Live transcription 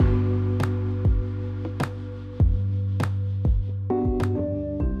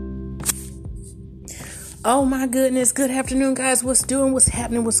Oh my goodness. Good afternoon, guys. What's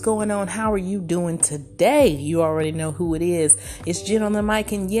happening? What's going on? How are you doing today? You already know who it is. It's Jen on the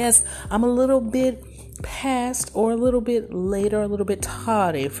mic. And yes, I'm a little bit past or a little bit later, a little bit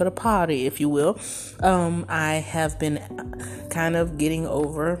tardy for the party, if you will. I have been kind of getting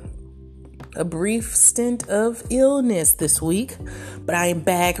over a brief stint of illness this week, but I am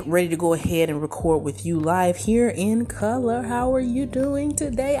back ready to go ahead and record with you live here in color. How are you doing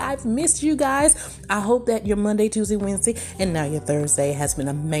today? I've missed you guys. I hope that your Monday, Tuesday, Wednesday, and now your Thursday has been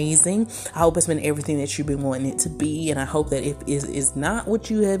amazing. I hope it's been everything that you've been wanting it to be, and I hope that if it is not what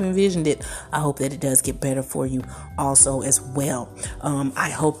you have envisioned it, I hope that it does get better for you also as well.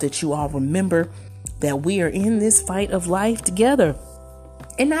 I hope that you all remember that we are in this fight of life together.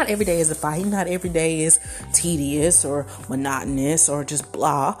 And not every day is a fight. Not every day is tedious or monotonous or just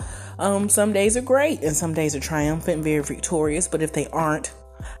blah. Some days are great and some days are triumphant, very victorious. But if they aren't,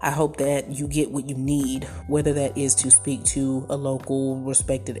 I hope that you get what you need, whether that is to speak to a local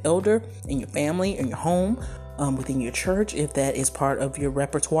respected elder in your family, in your home, within your church, if that is part of your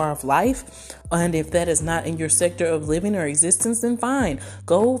repertoire of life. And if that is not in your sector of living or existence, then fine.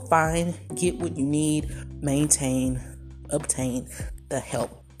 Go find, get what you need, maintain, obtain the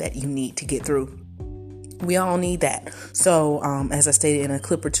help that you need to get through. We all need that. So, as I stated in a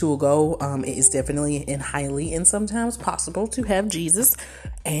clip or two ago, it is definitely and highly and sometimes possible to have Jesus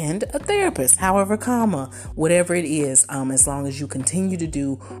and a therapist, however, whatever it is, as long as you continue to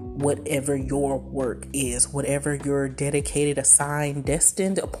do whatever your work is, whatever your dedicated, assigned,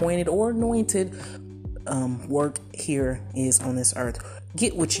 destined, appointed, or anointed work here is on this earth.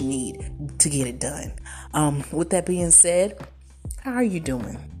 Get what you need to get it done. With that being said, how are you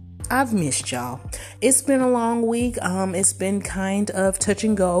doing? I've missed y'all. It's been a long week. It's been kind of touch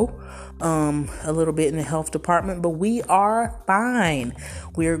and go, a little bit in the health department, but we are fine.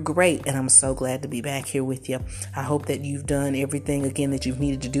 We're great. And I'm so glad to be back here with you. I hope that you've done everything again that you've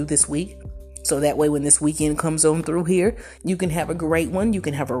needed to do this week. So that way, when this weekend comes on through here, you can have a great one. You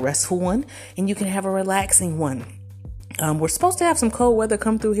can have a restful one and you can have a relaxing one. We're supposed to have some cold weather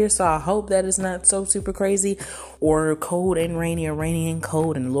come through here, so I hope that is not so super crazy or cold and rainy or rainy and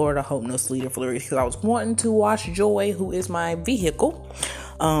cold. And Lord, I hope no sleet or flurry, because I was wanting to wash Joy, who is my vehicle,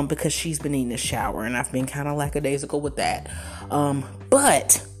 because she's been needing a shower and I've been kind of lackadaisical with that.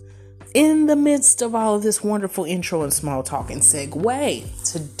 But in the midst of all of this wonderful intro and small talk and segue,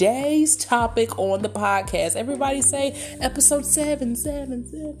 today's topic on the podcast, everybody say episode 7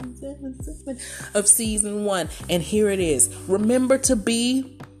 of season 1. And here it is. Remember to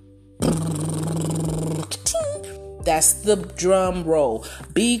be, that's the drum roll.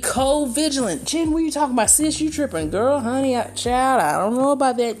 Be co-vigilant. Jen, what are you talking about? Sis, you tripping. Girl, honey, child, I don't know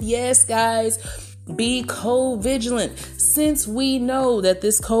about that. Yes, guys. Be co-vigilant. Since we know that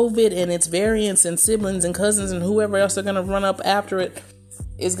this COVID and its variants and siblings and cousins and whoever else are going to run up after it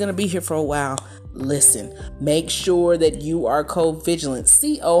is going to be here for a while. Listen, make sure that you are co-vigilant.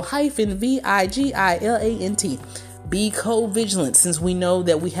 Co-VIGILANT. Be co-vigilant, since we know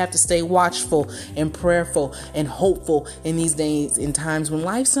that we have to stay watchful and prayerful and hopeful in these days and times when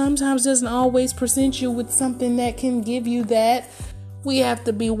life sometimes doesn't always present you with something that can give you that. We have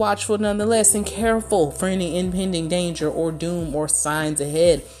to be watchful nonetheless and careful for any impending danger or doom or signs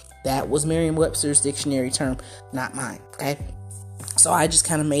ahead. That was Merriam-Webster's dictionary term, not mine. Okay. So I just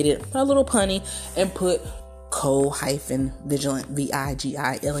kind of made it a little punny and put co-vigilant,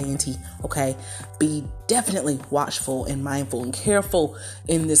 VIGILANT. Okay. Be definitely watchful and mindful and careful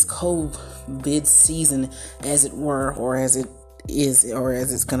in this COVID season, as it were, or as it is, or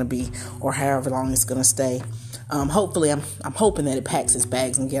as it's going to be, or however long it's going to stay. Hopefully, I'm hoping that it packs its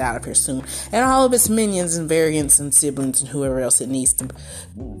bags and get out of here soon. And all of its minions and variants and siblings and whoever else it needs to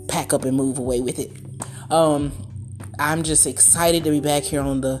pack up and move away with it. I'm just excited to be back here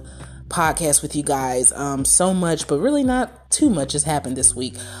on the podcast with you guys. So much, but really not too much has happened this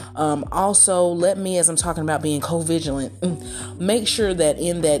week. Also, let me, as I'm talking about being co-vigilant, make sure that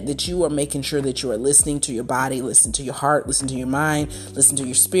in that you are making sure that you are listening to your body, listen to your heart, listen to your mind, listen to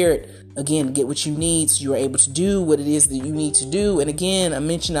your spirit. Again, get what you need so you are able to do what it is that you need to do. And again,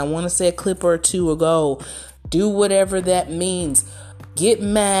 I want to say a clip or two ago, do whatever that means. Get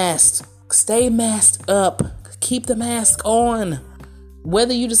masked, stay masked up, keep the mask on.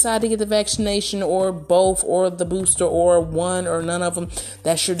 Whether you decide to get the vaccination or both or the booster or one or none of them,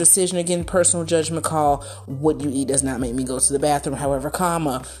 that's your decision. Again, personal judgment call. What you eat does not make me go to the bathroom. However,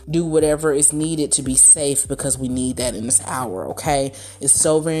 do whatever is needed to be safe, because we need that in this hour. Okay. It's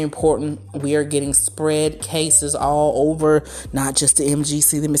so very important. We are getting spread cases all over, not just the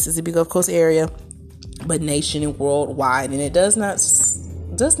MGC, the Mississippi Gulf Coast area, but nation and worldwide. And it does not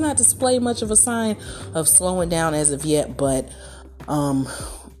does not display much of a sign of slowing down as of yet, but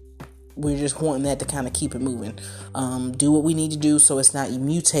we're just wanting that to kind of keep it moving. Do what we need to do so it's not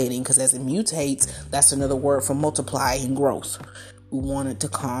mutating, because as it mutates, that's another word for multiply and growth. We want it to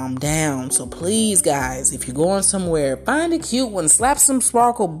calm down. So please, guys, if you're going somewhere, find a cute one, slap some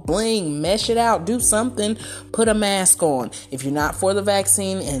sparkle bling, mesh it out, do something, put a mask on. If you're not for the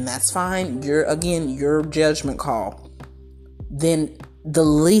vaccine, and that's fine, your judgment call, then the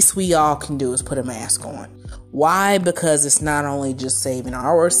least we all can do is put a mask on. Why? Because it's not only just saving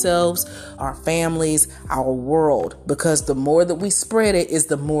ourselves, our families, our world. Because the more that we spread it is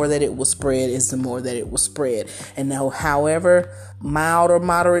the more that it will spread, And now, however mild or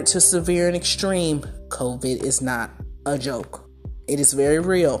moderate to severe and extreme, COVID is not a joke. It is very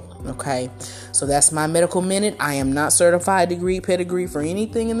real. Okay. So that's my medical minute. I am not certified, pedigree for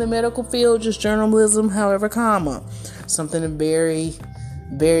anything in the medical field, just journalism, however, something to very,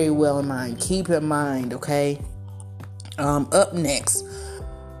 very well in mind. Keep in mind, okay? Up next.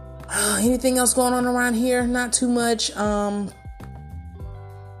 Anything else going on around here? Not too much.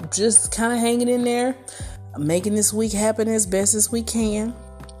 Just kind of hanging in there. Making this week happen as best as we can.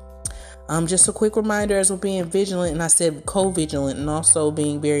 Just a quick reminder, as we're being vigilant, and I said co-vigilant, and also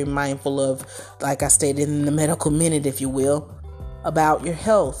being very mindful of, like I stated in the medical minute, if you will, about your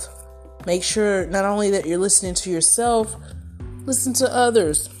health. Make sure not only that you're listening to yourself, listen to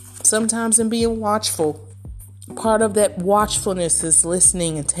others. Sometimes in being watchful, part of that watchfulness is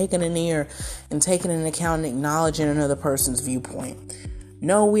listening and taking an ear and taking an account and acknowledging another person's viewpoint.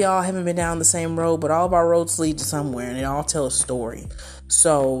 No, we all haven't been down the same road, but all of our roads lead to somewhere, and they all tell a story.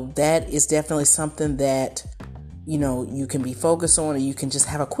 So that is definitely something that, you can be focused on, or you can just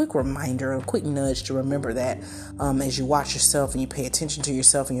have a quick reminder, a quick nudge to remember that as you watch yourself and you pay attention to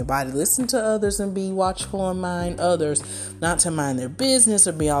yourself and your body. Listen to others and be watchful and mind others, not to mind their business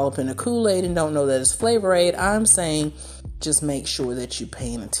or be all up in the Kool-Aid and don't know that it's Flavor Aid. I'm saying just make sure that you're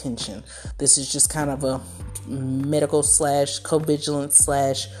paying attention. This is just kind of a medical / co-vigilant /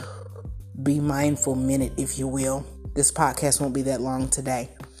 be mindful minute, if you will. This podcast won't be that long today.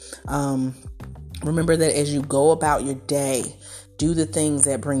 Remember that as you go about your day, do the things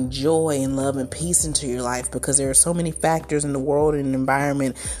that bring joy and love and peace into your life, because there are so many factors in the world and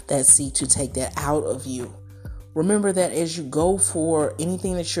environment that seek to take that out of you. Remember that as you go for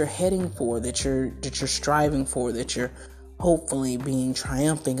anything that you're heading for, that you're striving for, that you're hopefully being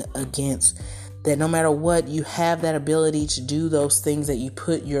triumphing against, that no matter what, you have that ability to do those things that you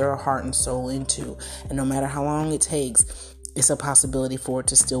put your heart and soul into. And no matter how long it takes, it's a possibility for it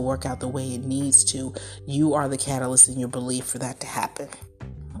to still work out the way it needs to. You are the catalyst in your belief for that to happen.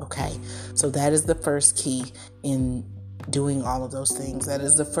 Okay. So that is the first key in doing all of those things. That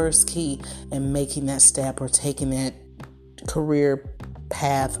is the first key in making that step or taking that career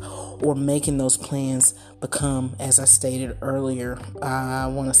path or making those plans become, as I stated earlier, I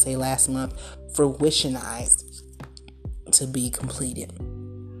want to say last month, fruitionized to be completed.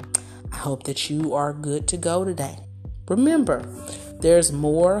 I hope that you are good to go today. Remember, there's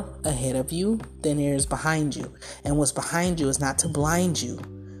more ahead of you than there is behind you. And what's behind you is not to blind you,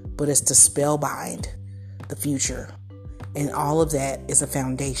 but it's to spellbind the future. And all of that is a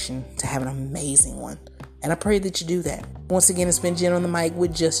foundation to have an amazing one. And I pray that you do that. Once again, it's been Jen on the mic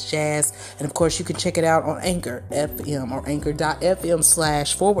with Just Jazz. And of course, you can check it out on Anchor FM or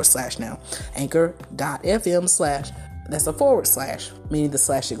anchor.fm/ now. Anchor.fm/ that's a /, meaning the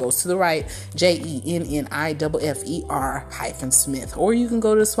slash that goes to the right, JENNIFFER-Smith. Or you can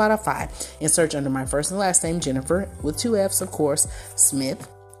go to Spotify and search under my first and last name, Jennifer, with 2 F's, of course, Smith.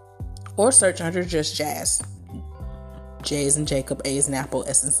 Or search under Just Jazz. J as in Jacob, A as in Apple,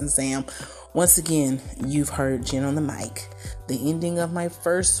 S as in Sam. Once again, you've heard Jen on the mic, the ending of my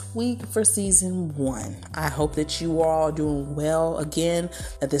first week for season 1. I hope that you are all doing well again,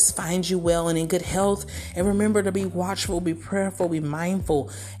 that this finds you well and in good health. And remember to be watchful, be prayerful, be mindful,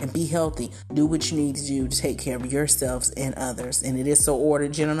 and be healthy. Do what you need to do to take care of yourselves and others. And it is so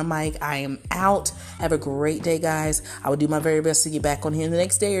ordered. Jen on the mic. I am out. Have a great day, guys. I will do my very best to get back on here in the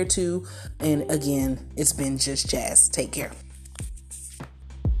next day or two. And again, it's been Just Jazz. Take care.